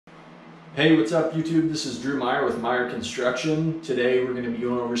Hey, what's up YouTube? This is Drew Meyer with Meyer Construction. Today we're going to be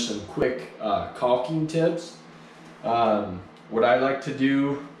going over some quick caulking tips. What I like to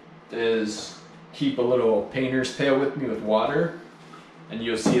do is keep a little painter's pail with me with water, and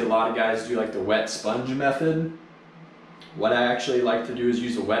you'll see a lot of guys do like the wet sponge method. What I actually like to do is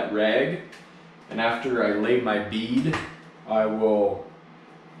use a wet rag, and after I lay my bead, I will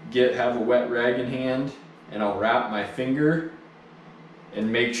have a wet rag in hand and I'll wrap my finger and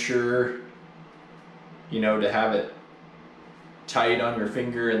make sure, to have it tight on your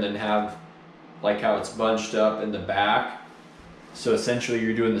finger, and then have like how it's bunched up in the back. So essentially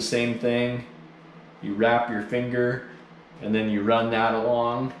you're doing the same thing. You wrap your finger and then you run that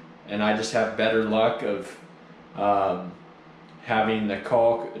along, and I just have better luck of having the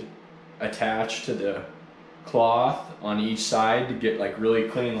caulk attached to the cloth on each side to get like really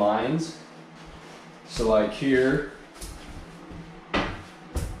clean lines. So like here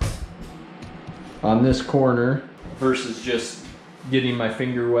on this corner, versus just getting my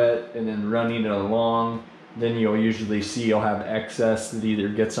finger wet and then running it along, then you'll usually see I'll have excess that either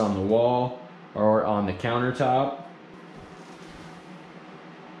gets on the wall or on the countertop.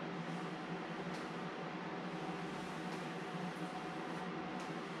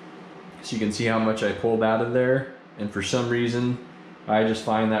 So you can see how much I pulled out of there, and for some reason I just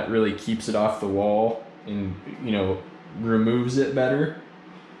find that really keeps it off the wall and removes it better.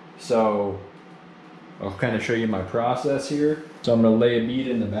 So I'll kind of show you my process here. So I'm going to lay a bead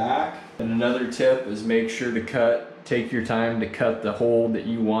in the back. And another tip is make sure to take your time to cut the hole that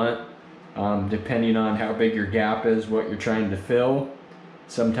you want, depending on how big your gap is, what you're trying to fill.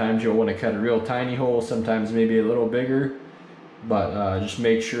 Sometimes you'll want to cut a real tiny hole, sometimes maybe a little bigger, but just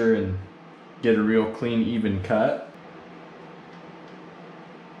make sure and get a real clean, even cut.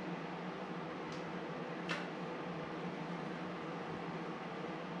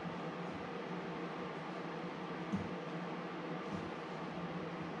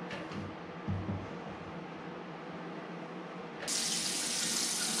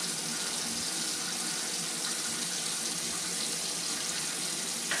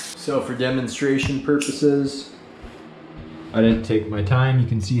 So for demonstration purposes, I didn't take my time. You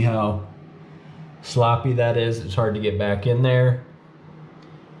can see how sloppy that is. It's hard to get back in there.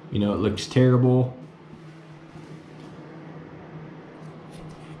 It looks terrible.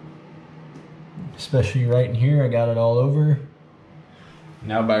 Especially right in here, I got it all over.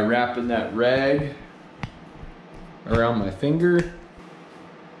 Now by wrapping that rag around my finger,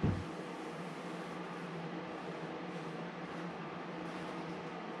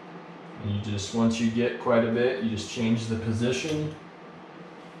 and you just, once you get quite a bit, you just change the position.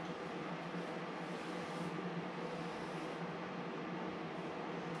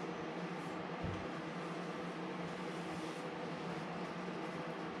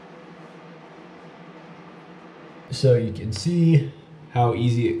 So you can see how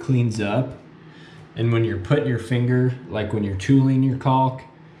easy it cleans up. And when you're putting your finger, like when you're tooling your caulk,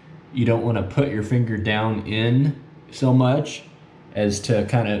 you don't want to put your finger down in so much as to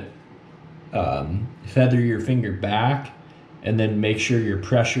kind of feather your finger back, and then make sure your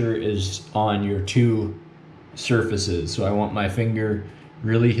pressure is on your two surfaces. So I want my finger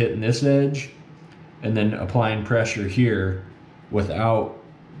really hitting this edge and then applying pressure here without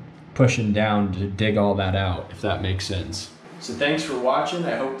pushing down to dig all that out, if that makes sense. So thanks for watching.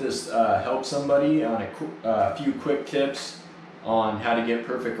 I hope this helps somebody on a few quick tips on how to get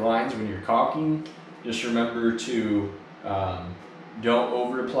perfect lines when you're caulking. Just remember to don't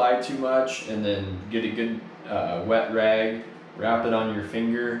over apply too much, and then get a good wet rag, wrap it on your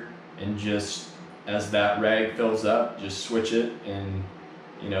finger, and just as that rag fills up, just switch it and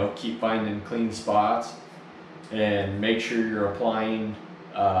keep finding clean spots, and make sure you're applying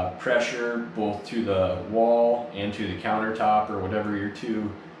pressure both to the wall and to the countertop, or whatever your two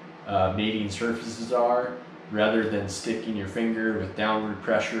mating surfaces are, rather than sticking your finger with downward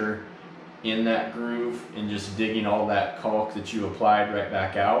pressure in that groove and just digging all that caulk that you applied right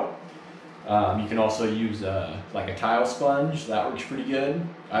back out. You can also use like a tile sponge. That works pretty good.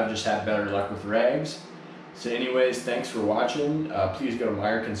 I've just had better luck with rags. So anyways, thanks for watching. Please go to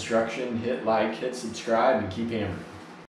Meyer Construction, hit like, hit subscribe, and keep hammering.